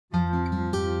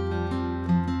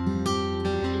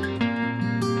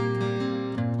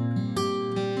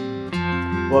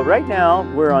Well, right now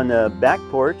we're on the back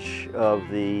porch of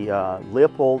the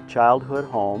Leopold childhood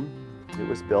home. It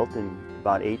was built in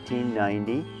about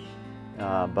 1890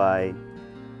 by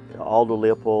Aldo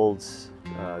Leopold's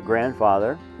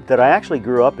grandfather. That I actually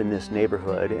grew up in this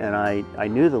neighborhood, and I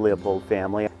knew the Leopold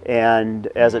family. And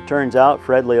as it turns out,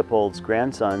 Fred Leopold's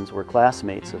grandsons were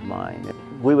classmates of mine.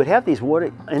 We would have these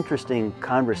interesting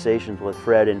conversations with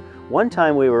Fred, and one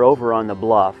time we were over on the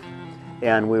bluff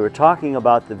and we were talking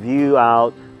about the view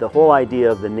out. The whole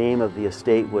idea of the name of the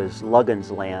estate was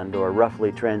LUG-INS-LAND, or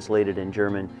roughly translated in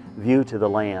German, view to the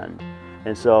land.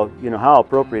 And so, you know, how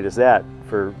appropriate is that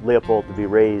for Leopold to be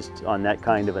raised on that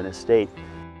kind of an estate?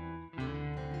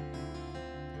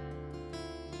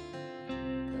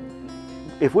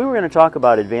 If we were going to talk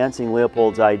about advancing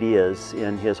Leopold's ideas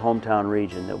in his hometown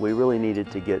region, that we really needed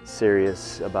to get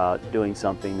serious about doing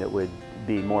something that would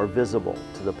be more visible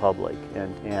to the public,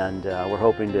 and we're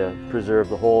hoping to preserve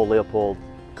the whole Leopold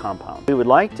compound. We would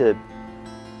like to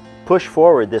push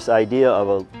forward this idea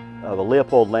of a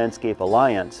Leopold Landscape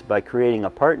Alliance by creating a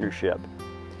partnership,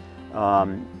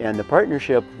 and the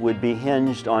partnership would be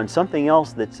hinged on something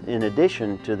else that's in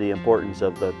addition to the importance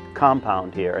of the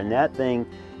compound here, and that thing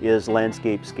is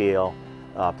landscape scale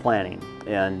planning,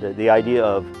 and the idea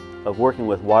of working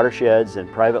with watersheds and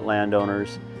private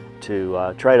landowners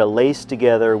to try to lace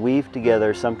together, weave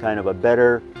together some kind of a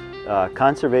better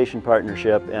conservation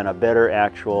partnership and a better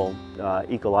actual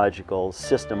ecological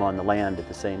system on the land at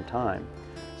the same time.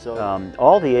 So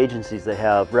all the agencies that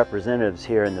have representatives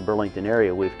here in the Burlington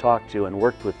area, we've talked to and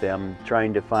worked with them,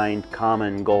 trying to find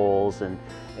common goals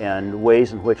and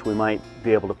ways in which we might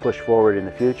be able to push forward in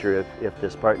the future if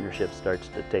this partnership starts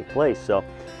to take place. So,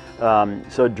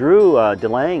 Drew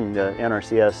DeLang, the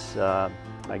NRCS,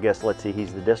 I guess, let's see,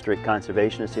 he's the district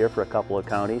conservationist here for a couple of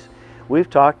counties. We've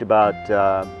talked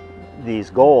about these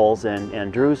goals,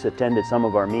 and Drew's attended some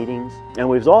of our meetings. And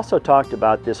we've also talked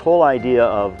about this whole idea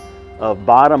of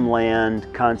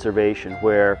bottomland conservation,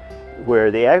 where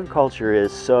the agriculture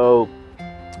is so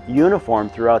uniform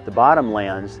throughout the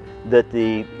bottomlands that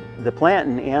the plant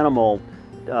and animal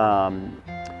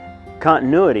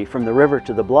continuity from the river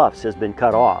to the bluffs has been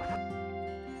cut off.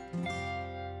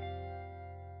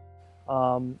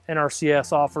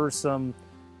 NRCS offers some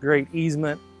great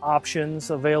easement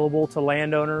options available to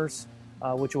landowners,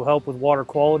 which will help with water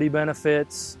quality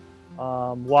benefits,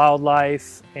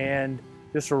 wildlife, and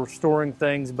just restoring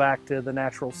things back to the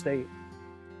natural state.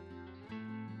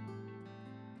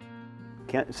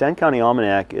 Sand County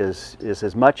Almanac is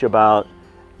as much about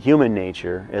human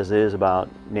nature as it is about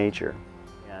nature.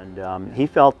 And he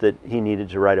felt that he needed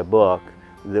to write a book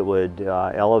that would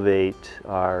elevate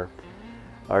our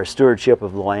stewardship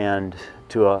of the land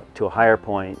to a higher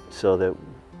point, so that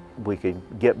we could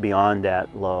get beyond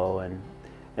that low.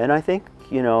 And I think,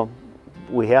 you know,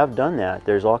 we have done that.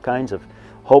 There's all kinds of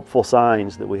hopeful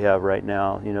signs that we have right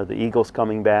now. You know, the eagles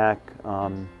coming back.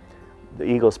 The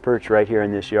eagles perch right here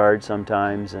in this yard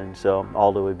sometimes, and so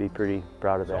Aldo would be pretty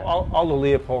proud of that. So Aldo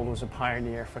Leopold was a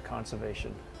pioneer for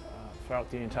conservation throughout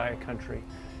the entire country.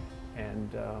 And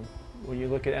when you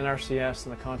look at NRCS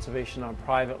and the conservation on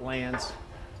private lands,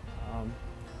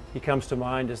 he comes to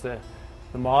mind as the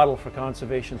model for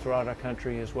conservation throughout our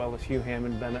country, as well as Hugh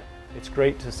Hammond Bennett. It's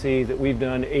great to see that we've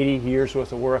done 80 years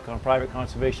worth of work on private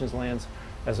conservation lands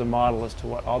as a model as to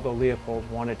what Aldo Leopold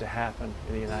wanted to happen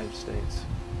in the United States.